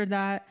about this or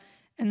that.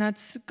 And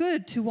that's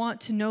good to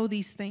want to know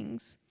these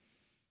things.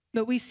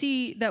 But we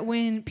see that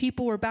when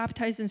people were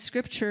baptized in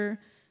Scripture,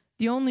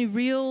 the only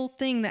real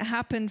thing that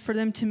happened for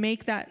them to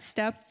make that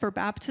step for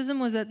baptism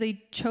was that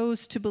they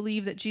chose to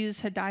believe that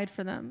Jesus had died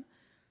for them.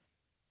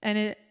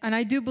 And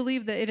I do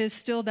believe that it is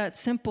still that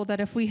simple, that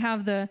if we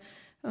have the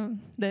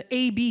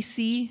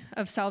ABC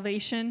of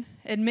salvation,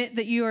 admit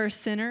that you are a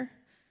sinner,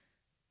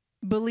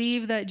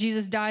 believe that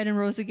Jesus died and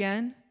rose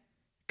again,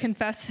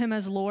 confess him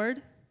as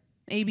Lord,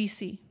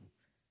 ABC.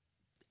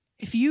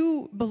 If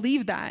you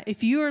believe that,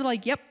 if you are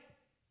like, yep,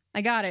 I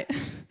got it.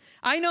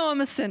 I know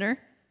I'm a sinner.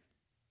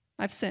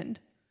 I've sinned.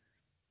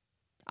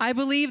 I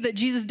believe that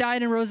Jesus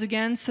died and rose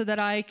again so that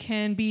I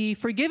can be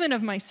forgiven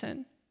of my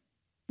sin.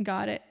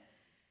 Got it.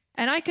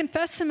 And I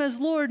confess him as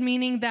Lord,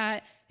 meaning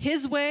that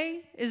his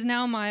way is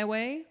now my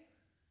way,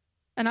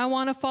 and I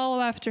want to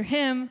follow after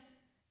him.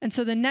 And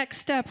so the next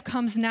step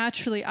comes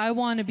naturally. I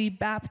want to be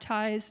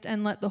baptized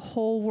and let the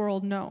whole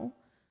world know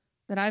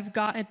that I've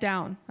got it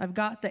down. I've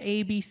got the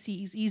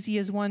ABCs, easy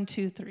as 1,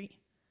 2, 3.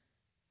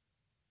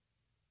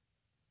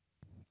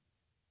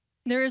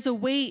 There is a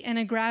weight and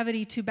a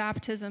gravity to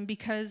baptism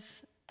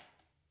because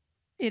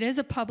it is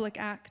a public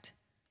act.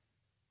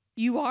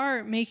 You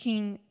are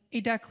making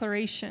a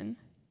declaration.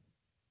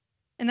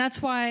 And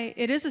that's why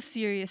it is a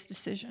serious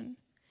decision.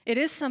 It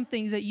is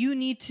something that you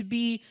need to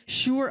be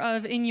sure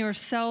of in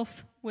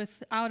yourself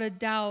without a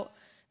doubt,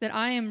 that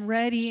I am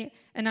ready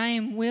and I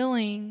am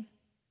willing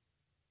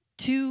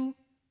to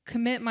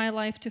commit my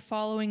life to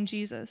following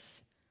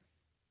Jesus.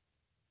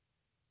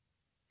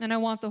 And I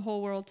want the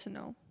whole world to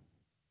know.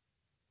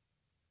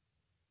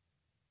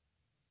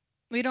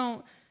 We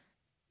don't,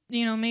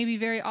 maybe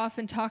very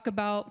often talk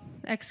about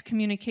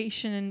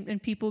excommunication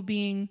and people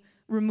being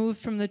removed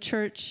from the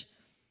church.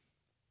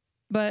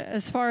 But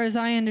as far as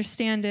I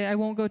understand it, I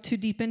won't go too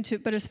deep into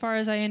it, but as far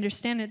as I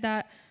understand it,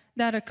 that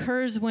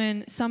occurs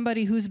when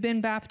somebody who's been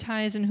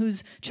baptized and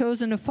who's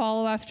chosen to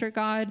follow after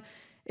God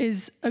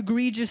is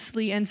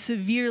egregiously and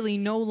severely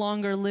no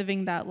longer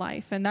living that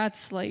life. And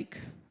that's like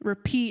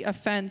repeat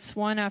offense,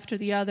 one after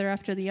the other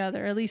after the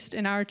other. At least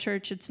in our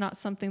church, it's not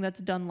something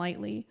that's done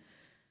lightly.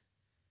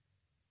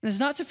 It's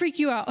not to freak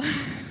you out.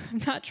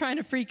 I'm not trying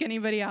to freak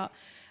anybody out.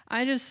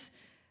 I just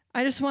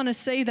want to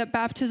say that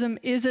baptism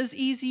is as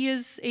easy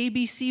as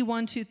ABC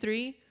 1, 2,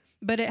 3,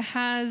 but it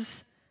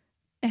has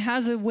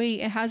a weight,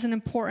 it has an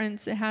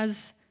importance, it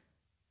has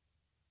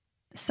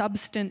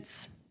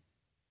substance.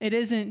 It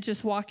isn't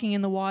just walking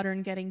in the water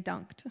and getting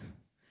dunked.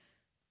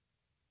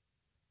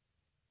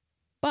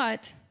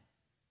 But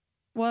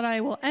what I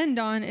will end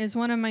on is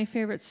one of my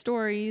favorite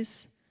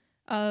stories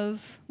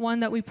of one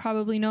that we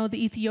probably know,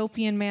 the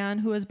Ethiopian man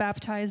who was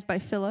baptized by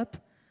Philip.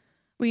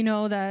 We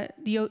know that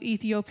the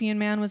Ethiopian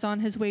man was on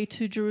his way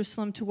to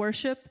Jerusalem to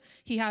worship.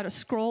 He had a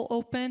scroll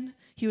open.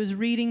 He was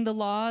reading the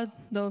law,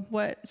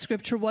 what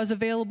scripture was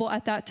available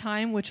at that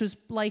time, which was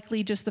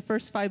likely just the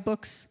first 5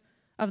 books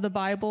of the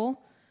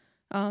Bible.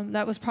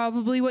 That was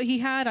probably what he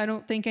had. I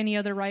don't think any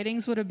other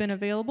writings would have been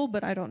available,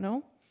 but I don't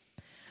know.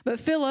 But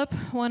Philip,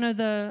 one of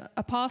the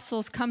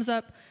apostles, comes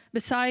up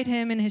beside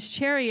him in his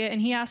chariot,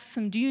 and he asks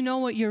him, "Do you know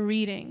what you're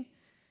reading?"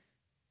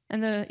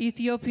 And the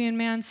Ethiopian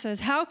man says,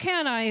 "How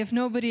can I if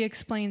nobody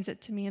explains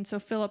it to me?" And so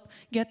Philip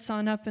gets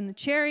on up in the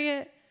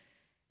chariot,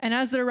 and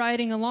as they're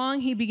riding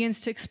along, he begins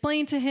to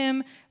explain to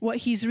him what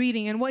he's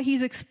reading. And what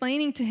he's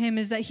explaining to him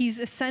is that he's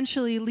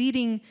essentially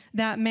leading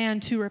that man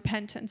to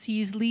repentance.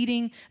 He's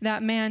leading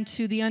that man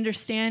to the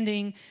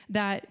understanding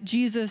that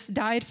Jesus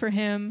died for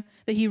him,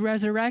 that he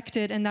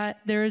resurrected, and that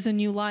there is a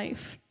new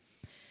life.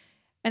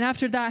 And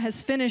after that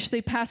has finished,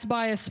 they pass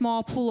by a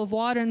small pool of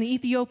water, and the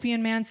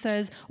Ethiopian man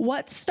says,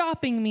 "What's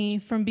stopping me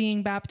from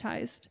being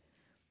baptized?"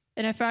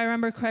 And if I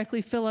remember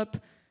correctly,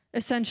 Philip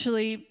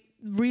essentially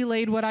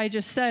relayed what I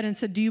just said and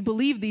said, "Do you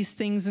believe these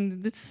things?"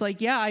 And it's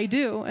like, "Yeah, I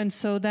do." And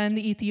so then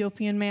the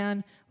Ethiopian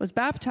man was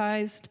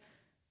baptized,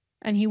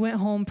 and he went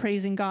home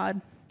praising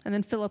God. And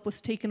then Philip was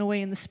taken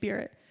away in the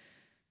Spirit.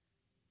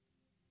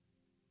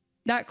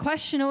 That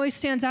question always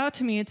stands out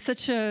to me. It's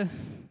such an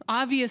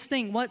obvious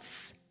thing.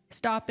 What's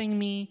stopping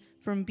me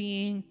from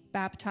being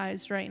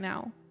baptized right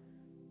now?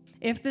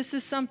 If this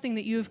is something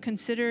that you have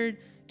considered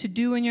to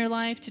do in your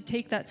life, to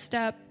take that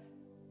step,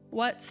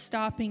 what's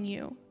stopping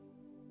you?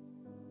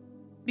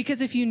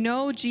 Because if you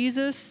know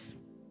Jesus,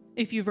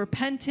 if you've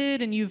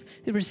repented and you've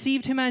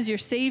received him as your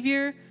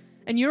Savior,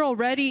 and you're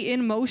already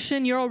in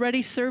motion, you're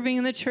already serving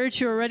in the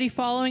church, you're already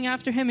following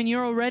after him, and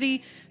you're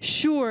already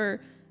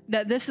sure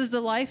that this is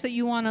the life that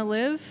you want to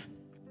live,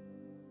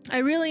 I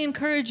really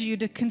encourage you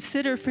to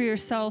consider for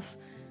yourself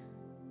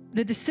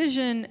the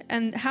decision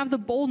and have the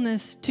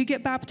boldness to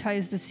get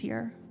baptized this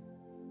year.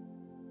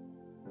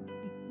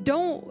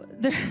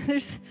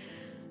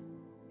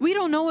 We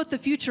don't know what the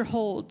future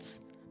holds,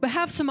 but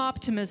have some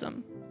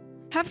optimism.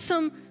 Have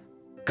some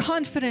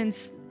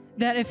confidence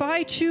that if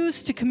I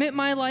choose to commit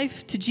my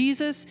life to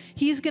Jesus,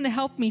 he's going to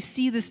help me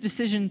see this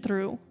decision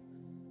through.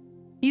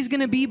 He's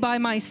going to be by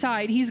my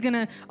side. He's going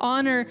to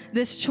honor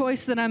this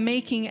choice that I'm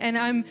making. And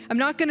I'm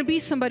not going to be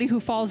somebody who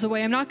falls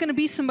away. I'm not going to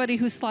be somebody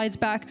who slides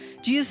back.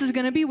 Jesus is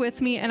going to be with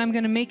me, and I'm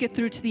going to make it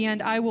through to the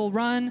end. I will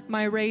run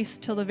my race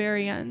till the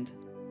very end.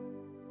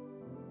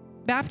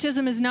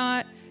 Baptism is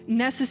not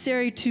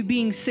necessary to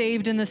being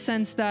saved in the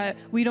sense that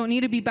we don't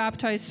need to be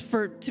baptized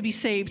to be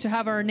saved, to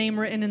have our name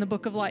written in the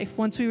book of life.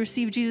 Once we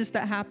receive Jesus,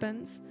 that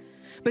happens.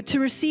 But to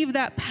receive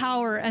that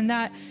power and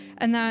that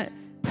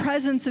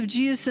presence of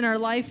Jesus in our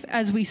life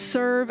as we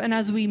serve and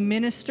as we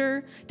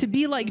minister, to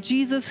be like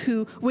Jesus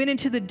who went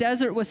into the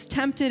desert, was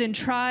tempted and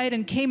tried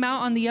and came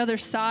out on the other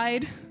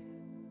side.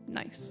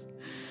 Nice.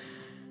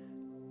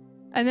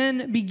 And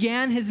then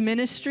began his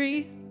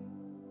ministry.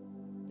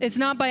 It's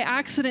not by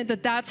accident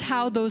that that's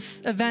how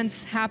those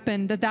events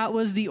happened, that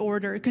was the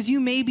order, because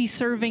you may be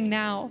serving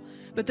now,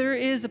 but there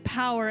is a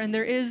power and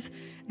there is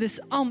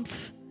this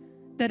oomph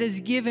that is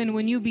given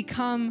when you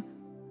become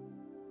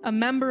a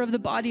member of the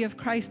body of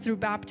Christ through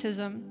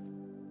baptism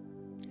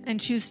and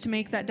choose to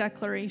make that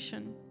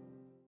declaration.